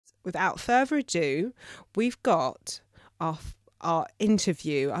without further ado, we've got our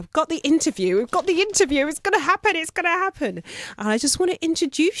interview. I've got the interview. We've got the interview. It's going to happen. It's going to happen. And I just want to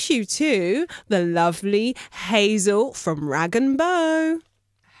introduce you to the lovely Hazel from Rag&Bow.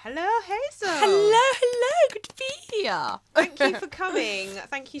 Hello, Hazel. Hello. Good to be here. Thank you for coming.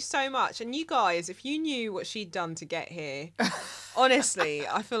 Thank you so much. And you guys, if you knew what she'd done to get here, honestly,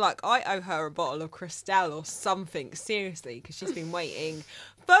 I feel like I owe her a bottle of Cristal or something, seriously, because she's been waiting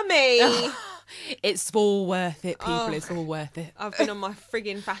for me. It's all worth it, people. It's all worth it. I've been on my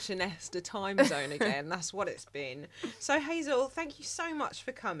friggin' fashionista time zone again. That's what it's been. So, Hazel, thank you so much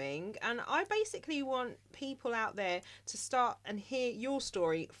for coming. And I basically want people out there to start and hear your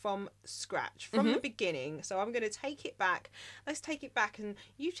story from scratch, from the beginning. So I'm going to take it back. Let's take it back, and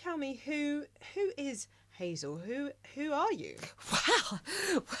you tell me who is Hazel. Who are you?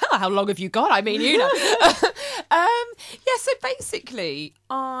 Well, how long have you got? I mean, you know. So basically,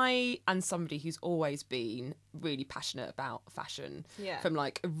 I am somebody who's always been really passionate about fashion from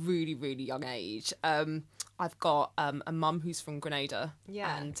like a really, really young age. I've got a mum who's from Grenada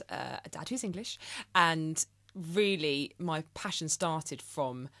and a dad who's English. And really, my passion started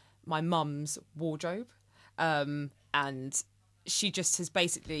from my mum's wardrobe. And she just has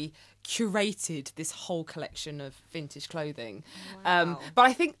basically curated this whole collection of vintage clothing. Wow. But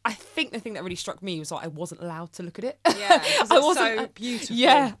I think the thing that really struck me was like I wasn't allowed to look at it. Yeah, I wasn't so beautiful.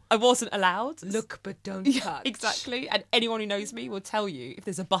 Yeah, I wasn't allowed. Look but don't touch. Exactly. And anyone who knows me will tell you if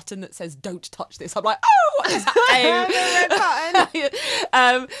there's a button that says "Don't touch this," I'm like, oh, what is that? The red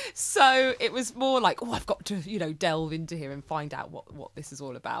button. So it was more like, oh, I've got to delve into here and find out what this is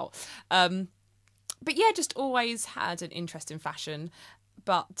all about. But yeah, just always had an interest in fashion,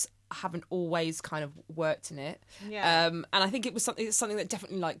 but I haven't always kind of worked in it. Yeah. And I think it's something that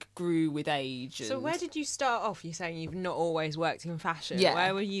definitely like grew with age. So where did you start off? You're saying you've not always worked in fashion. Yeah.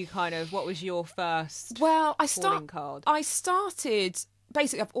 Where were you what was your first calling card? I started...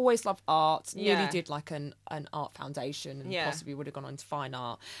 Basically, I've always loved art. Yeah. Nearly did like an art foundation and possibly would have gone on to fine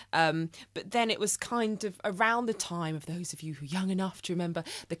art. But then it was kind of around the time of those of you who are young enough to remember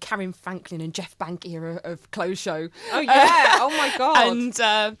the Karen Franklin and Jeff Bank era of clothes show. Oh, yeah. Oh, my God. And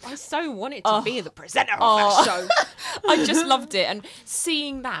I so wanted to be the presenter of that show. I just loved it. And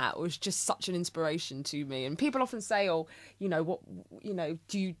seeing that was just such an inspiration to me. And people often say,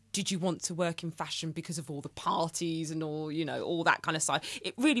 did you want to work in fashion because of all the parties and all that kind of side?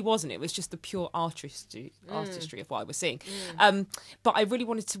 It really wasn't. It was just the pure artistry of what I was seeing. But I really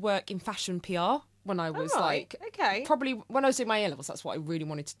wanted to work in fashion PR when I was probably when I was doing my A-levels. That's what I really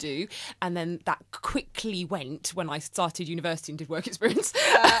wanted to do. And then that quickly went when I started university and did work experience.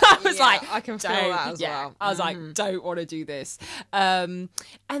 I was like, I can feel that as well. I was like, don't want to do this. And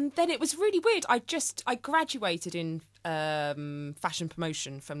then it was really weird. I graduated in fashion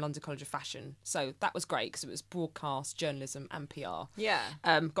promotion from London College of Fashion, so that was great because it was broadcast journalism and PR.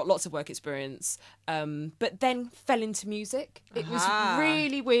 Got lots of work experience, but then fell into music. It was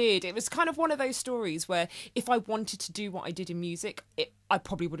really weird. It was kind of one of those stories where if I wanted to do what I did in music, I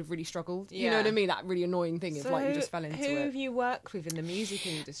probably would have really struggled. You know what I mean? That really annoying thing of like you just fell into it. Who have you worked with in the music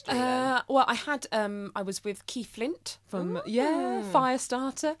industry? Well, I had I was with Keith Flint from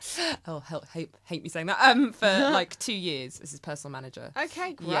Firestarter. Oh, hate me saying that. For like 2 years as his personal manager.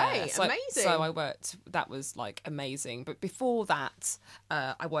 Okay, great, amazing. So I worked. That was like amazing. But before that,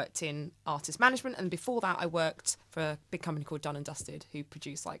 I worked in artist management, and before that, I worked for a big company called Dun and Dusted, who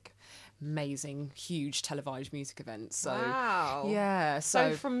produce like amazing, huge televised music events. So wow. Yeah.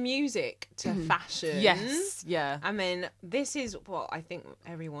 So from music to fashion. Yes. Yeah. I mean, this is what I think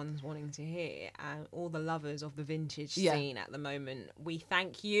everyone's wanting to hear, and all the lovers of the vintage scene at the moment. We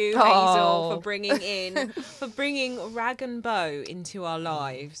thank you, Hazel, for bringing Rag&Bow into our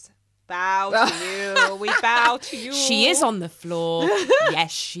lives. Bow to you. We bow to you. She is on the floor.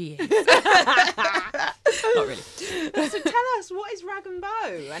 Yes, she is. Not really. So tell us, what is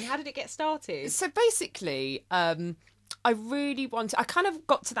Rag&Bow and how did it get started? So basically, I kind of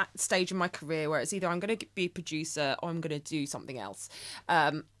got to that stage in my career where it's either I'm going to be a producer or I'm going to do something else.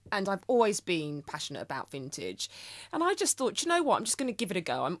 And I've always been passionate about vintage. And I just thought, you know what, I'm just going to give it a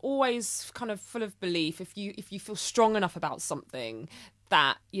go. I'm always kind of full of belief. If you feel strong enough about something,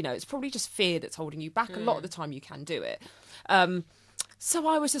 that, it's probably just fear that's holding you back. A lot of the time you can do it. So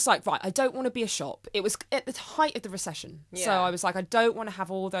I was just like, right, I don't want to be a shop. It was at the height of the recession. Yeah. So I was like, I don't want to have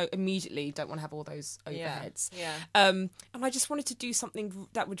all those overheads. Yeah. And I just wanted to do something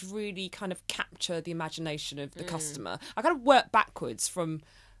that would really kind of capture the imagination of the customer. I kind of worked backwards from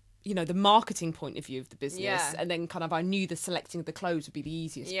the marketing point of view of the business, and then kind of I knew the selecting of the clothes would be the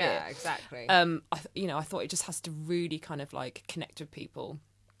easiest bit. Yeah, exactly. I thought it just has to really kind of like connect with people.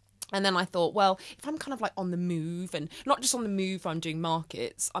 And then I thought, well, if I'm kind of like on the move, and not just on the move where I'm doing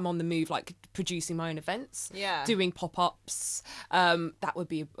markets, I'm on the move like producing my own events, doing pop-ups, that would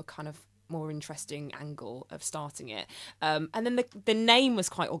be a kind of more interesting angle of starting it. And then the name was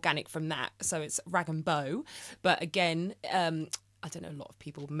quite organic from that. So it's Rag&Bow. But again, I don't know, a lot of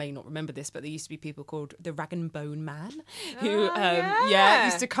people may not remember this, but there used to be people called the Rag and Bone Man who,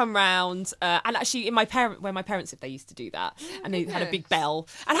 used to come round. And actually, where my parents lived, they used to do that. And they had a big bell.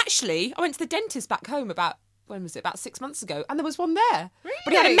 And actually, I went to the dentist back home when was it? About 6 months ago, and there was one there. Really?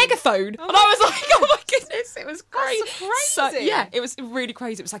 But he had a megaphone, and I was like, "Oh my goodness, it was great!" That's crazy. So, yeah, it was really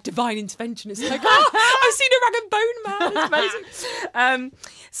crazy. It was like divine intervention. It's like, oh, I've seen a Rag and Bone Man. It's amazing.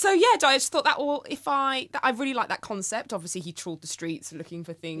 So yeah, I just thought I really like that concept. Obviously, he trawled the streets looking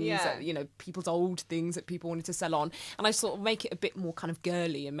for things, people's old things that people wanted to sell on, and I sort of make it a bit more kind of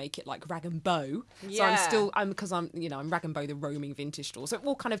girly and make it like Rag and Bow. Yeah. So I'm Rag and Bow, the roaming vintage store. So it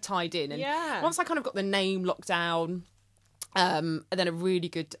all kind of tied in. And once I kind of got the name locked down, and then a really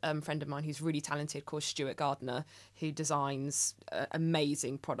good friend of mine who's really talented called Stuart Gardner, who designs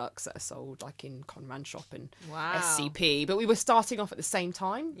amazing products that are sold like in Conran Shop and SCP. But we were starting off at the same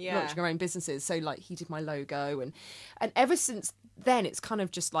time, launching our own businesses. So like he did my logo, and ever since then it's kind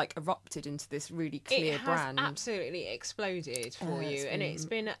of just like erupted into this really clear brand. It has absolutely exploded for you, and it's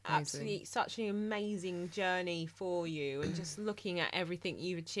been absolutely such an amazing journey for you. And just looking at everything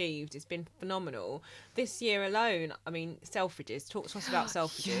you've achieved, it's been phenomenal. This year alone, I mean, Selfridges. Talk to us about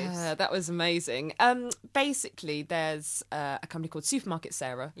Selfridges. Yeah, that was amazing. Basically, there's a company called Supermarket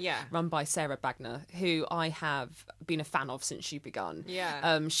Sarah, run by Sarah Bagner, who I have been a fan of since she begun.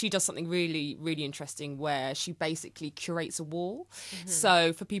 Yeah. She does something really, really interesting where she basically curates a wall. Mm-hmm.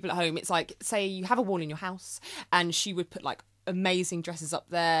 So for people at home, it's like, say you have a wall in your house, and she would put like amazing dresses up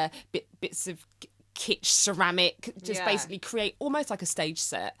there, bits of kitsch ceramic, just basically create almost like a stage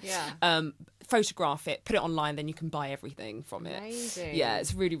set. Photograph it, put it online, then you can buy everything from it. Amazing. Yeah,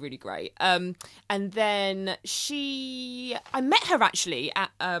 it's really, really great. And then I met her actually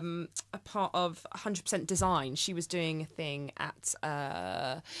at a part of 100% Design. She was doing a thing at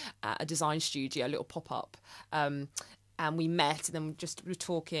a design studio, a little pop-up. And we met, and then we just were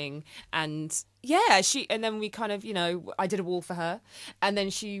talking, and and then we kind of, I did a wall for her, and then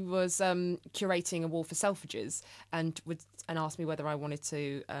she was curating a wall for Selfridges, and asked me whether I wanted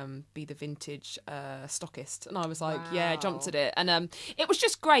to be the vintage stockist, and I was like, yeah, jumped at it, and it was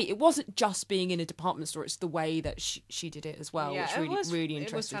just great. It wasn't just being in a department store; it's the way that she did it as well, which really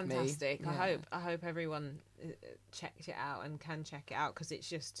interested me. It was fantastic. Yeah. I hope everyone checked it out and can check it out, because it's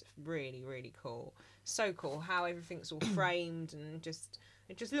just really, really cool. So cool how everything's all framed, and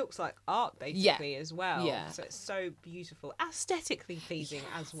it just looks like art basically as well. Yeah. So it's so beautiful, aesthetically pleasing,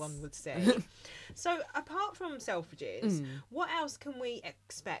 as one would say. So apart from Selfridges, what else can we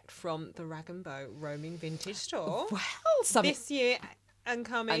expect from the Rag&Bow roaming vintage store? Well, this year and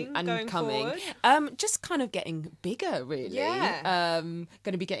going forward. Just kind of getting bigger, really. Yeah. Going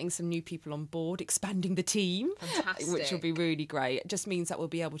to be getting some new people on board, expanding the team. Fantastic. Which will be really great. It just means that we'll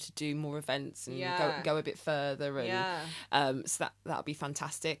be able to do more events and go a bit further. And so that'll be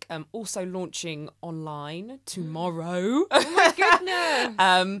fantastic. Also launching online tomorrow. Oh my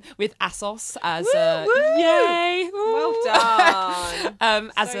goodness. With ASOS as yay. Well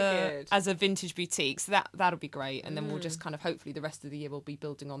done. As a vintage boutique. So that'll be great. And then we'll just kind of, hopefully the rest of the year we'll be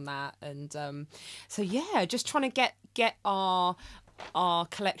building on that, and just trying to get our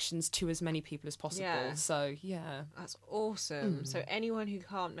collections to as many people as possible. So that's awesome. So anyone who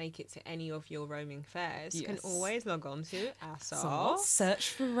can't make it to any of your roaming fairs can always log on to ASOS,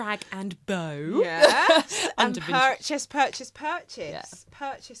 search for Rag&Bow, and purchase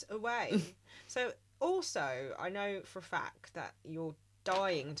away. So also, I know for a fact that you're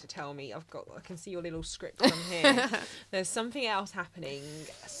dying to tell me. I can see your little script from here. There's something else happening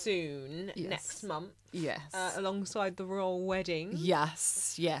soon, next month. Yes. Alongside the royal wedding.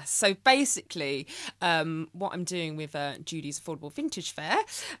 Yes. So basically, what I'm doing with Judy's Affordable Vintage Fair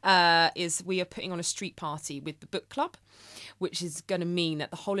is we are putting on a street party with the book club, which is going to mean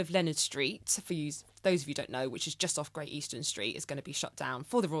that the whole of Leonard Street, those of you who don't know, which is just off Great Eastern Street, is going to be shut down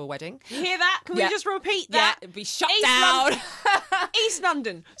for the royal wedding. You hear that? Can we just repeat that? Yeah, it'll be shut down. East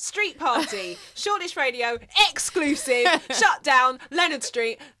London, street party, Shoreditch Radio, exclusive, shut down, Leonard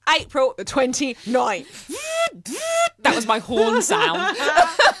Street, April the 29th. That was my horn sound.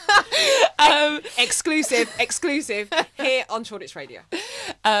 Exclusive here on Shoreditch Radio.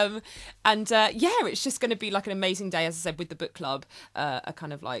 It's just going to be like an amazing day, as I said, with the book club, are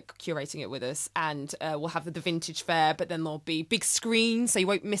kind of like curating it with us, and we'll have the vintage fair, but then there'll be big screens, so you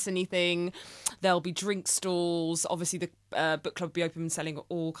won't miss anything. There'll be drink stalls. Obviously, the book club will be open and selling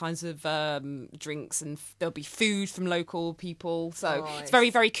all kinds of drinks, and there'll be food from local people. So it's very,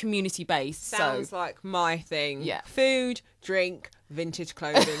 very community based. Sounds like my thing. Yeah. Food, drink, vintage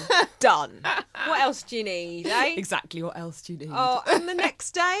clothing. Done. What else do you need, eh? Exactly. What else do you need? Oh, and the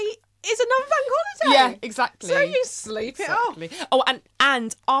next day is another bank holiday. Yeah, exactly. So you sleep it off. Oh,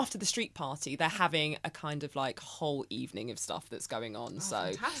 and after the street party, they're having a kind of like whole evening of stuff that's going on.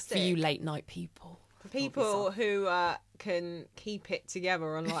 Fantastic. For you late night people. For people who can keep it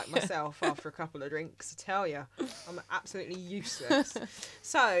together, unlike myself, after a couple of drinks, I tell you, I'm absolutely useless.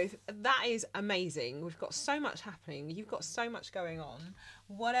 So that is amazing. We've got so much happening. You've got so much going on.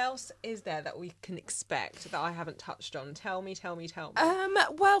 What else is there that we can expect that I haven't touched on? Tell me.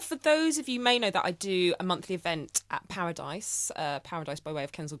 Well, for those of you may know that I do a monthly event at Paradise by way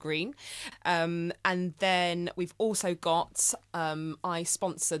of Kensal Green. And then we've also got, I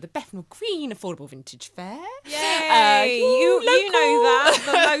sponsor the Bethnal Green Affordable Vintage Fair. Yay! You know that,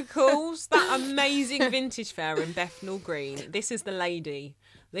 the locals, that amazing vintage fair in Bethnal Green. This is the lady.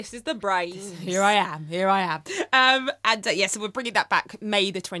 This is the brains. Here I am. So we're bringing that back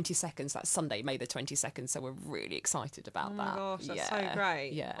May the 22nd. So that's Sunday, May the 22nd. So we're really excited about that. Oh my gosh, that's so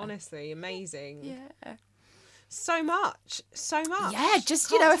great. Yeah. Honestly, amazing. Yeah. So much. Yeah, just,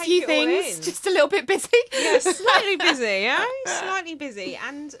 a few things. Just a little bit busy. Yeah, slightly busy, yeah? Slightly busy.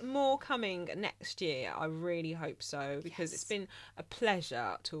 And more coming next year. I really hope so, because it's been a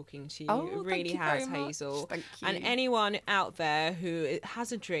pleasure talking to you. Oh, it really has, Hazel. Thank you. And anyone out there who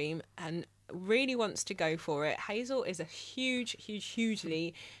has a dream and really wants to go for it, Hazel is a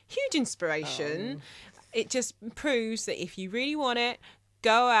hugely inspiration. It just proves that if you really want it,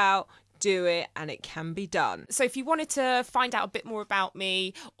 go out, do it, and it can be done. So if you wanted to find out a bit more about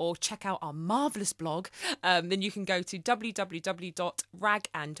me or check out our marvellous blog, then you can go to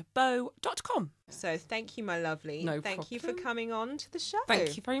www.ragandbow.com. So thank you, my lovely. No Thank you for problem. coming on to the show.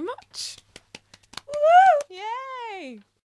 Thank you very much.